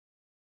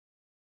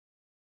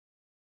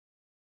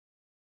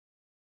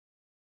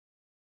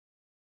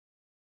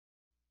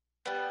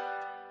Serve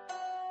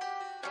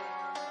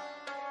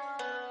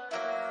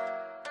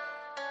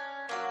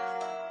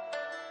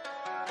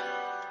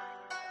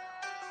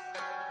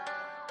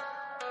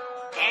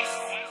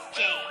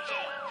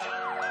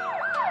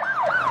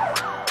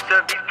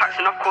these packs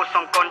and of course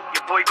I'm gone.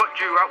 Your boy got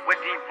drew out, where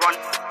did he run?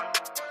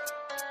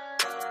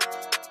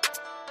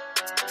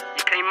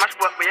 You claim much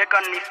work but your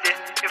gun needs this.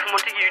 If I'm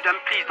onto you then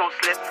please don't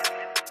slip.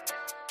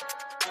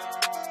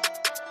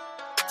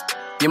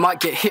 You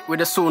might get hit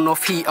with a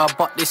sawn-off heater,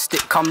 but this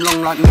stick come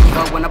long like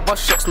meter. When I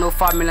bust shots, no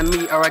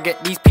 5mm, I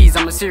get these peas,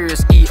 I'm a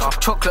serious eater.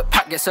 Chocolate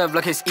pack get served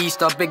like it's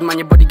Easter. Big man,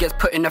 your body gets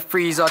put in the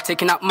freezer.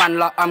 Taking out man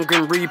like I'm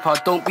Grim Reaper.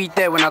 Don't be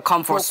there when I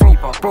come for a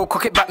sweeper. Bro,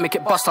 cock it back, make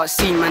it bust like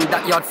semen.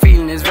 That yard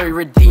feeling is very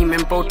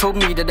redeeming. Bro told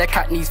me that their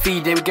cat needs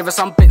feeding. Give her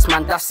some bits,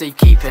 man, that's safe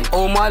keeping.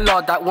 Oh my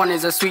lord, that one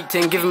is a sweet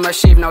thing. Give him a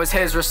shave, now his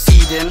hair's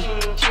receding.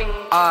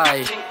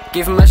 Aye,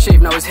 give him a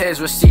shave, now his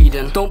hair's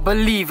receding. Don't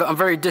believe it, I'm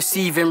very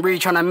deceiving. Really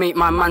trying to make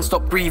my man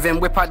stop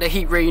breathing. Whip out the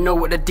heat ray, you know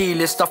what the deal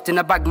is. Stuffed in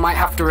a bag, might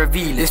have to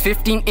reveal it. This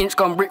 15-inch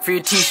gun rip for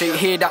your t-shirt. You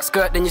hear that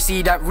skirt, then you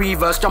see that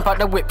reverse. Jump out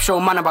the whip, show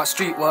man about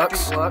street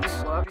works.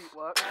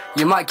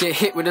 You might get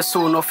hit with a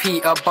sawn-off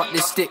heater, but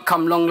this stick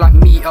come long like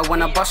meter.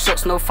 When I bust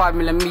shots, no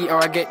 5mm,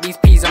 I get these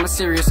peas, I'm a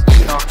serious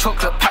eater.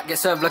 Chocolate pack get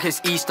served like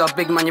it's Easter.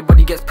 Big man, your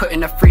body gets put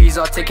in the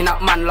freezer. Taking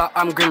out man like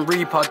I'm Grim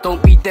Reaper.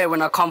 Don't be there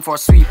when I come for a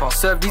sweeper.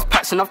 Serve these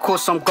packs and of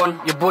course I'm gone.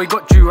 Your boy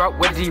got drew out,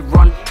 where did he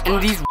run?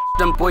 And these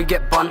them boy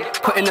get bun.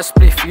 Put in a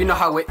spliff, you know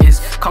how it is.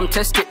 Come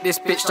test it, this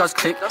bitch does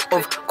click.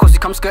 Of course you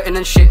come skirting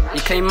and shit. You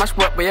claim much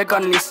work but your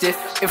gun is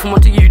stiff. If I'm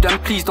onto you then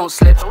please don't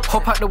slip.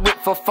 Hop out the whip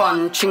for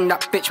fun. Ching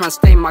that bitch, man,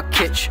 stay in my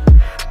kitch.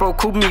 Bro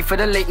called me for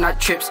the late night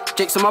trips.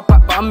 Jake's on my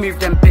back but I move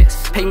them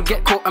bits. Pain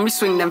get caught and we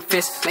swing them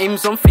fists. My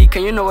aim's on fleek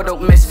and you know I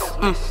don't miss.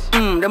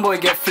 Them boy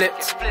get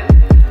flipped.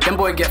 Them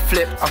boy get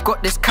flipped. I've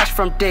got this cash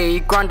from day.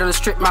 Grind on the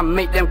strip, man,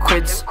 make them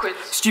quids.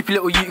 Stupid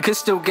little you can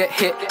still get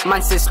hit.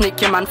 Man says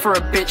snake your man for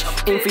a bitch.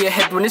 Aim for your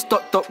head when it's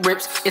dot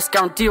rips. It's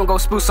guaranteed I'm gon'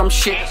 spill some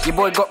shit. Your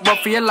boy got robbed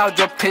for your loud,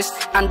 you're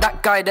pissed. And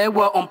that guy there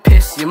were on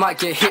piss. You might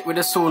get hit with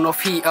a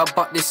sawn-off heater,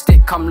 but this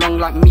stick come long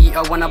like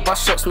meter. When I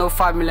bust shots, no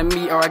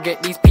 5mm, I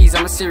get these peas,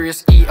 I'm a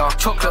serious eater.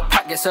 Chocolate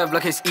pack get served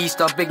like it's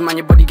Easter. Big man,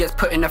 your body gets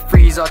put in the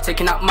freezer.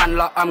 Taking out man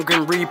like I'm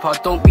Grim Reaper.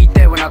 Don't be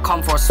there when I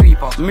come for a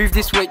sweeper. Move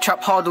this weight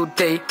trap hard all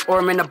day, or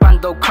I'm in a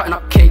bando cutting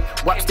up cake.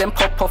 Waps then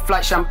pop off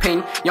like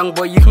champagne. Young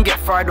boy, you can get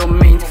fried on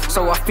main.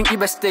 So I think you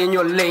best stay in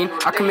your lane.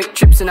 I can make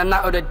trips in and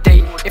out of the day.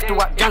 If the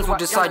whack jams will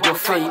decide your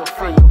fate.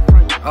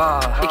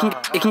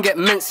 It can get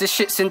men's, this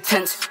shit's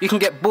intense. You can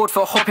get bored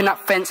for hopping that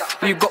fence.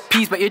 You got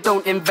peas but you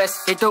don't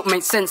invest. It don't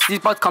make sense, these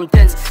buds come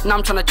dense. Now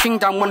I'm trying to ching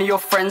down one of your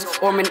friends,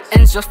 or I'm in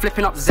ends just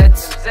flipping up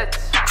Zeds.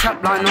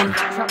 Trap line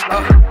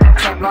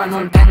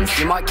on ends.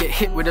 You might get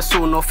hit with a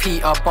sawn-off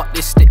heater, but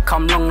this stick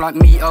come long like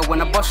meter.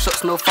 When I bust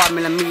shots, no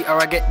 5mm,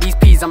 I get these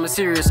peas, I'm a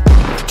serious.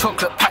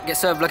 Chocolate pack get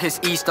served like it's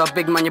Easter.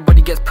 Big man, your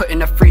body gets put in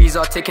the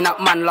freezer. Taking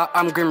out man like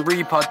I'm Grim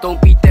Reaper.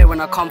 Don't be there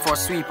when I come for a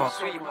sweeper.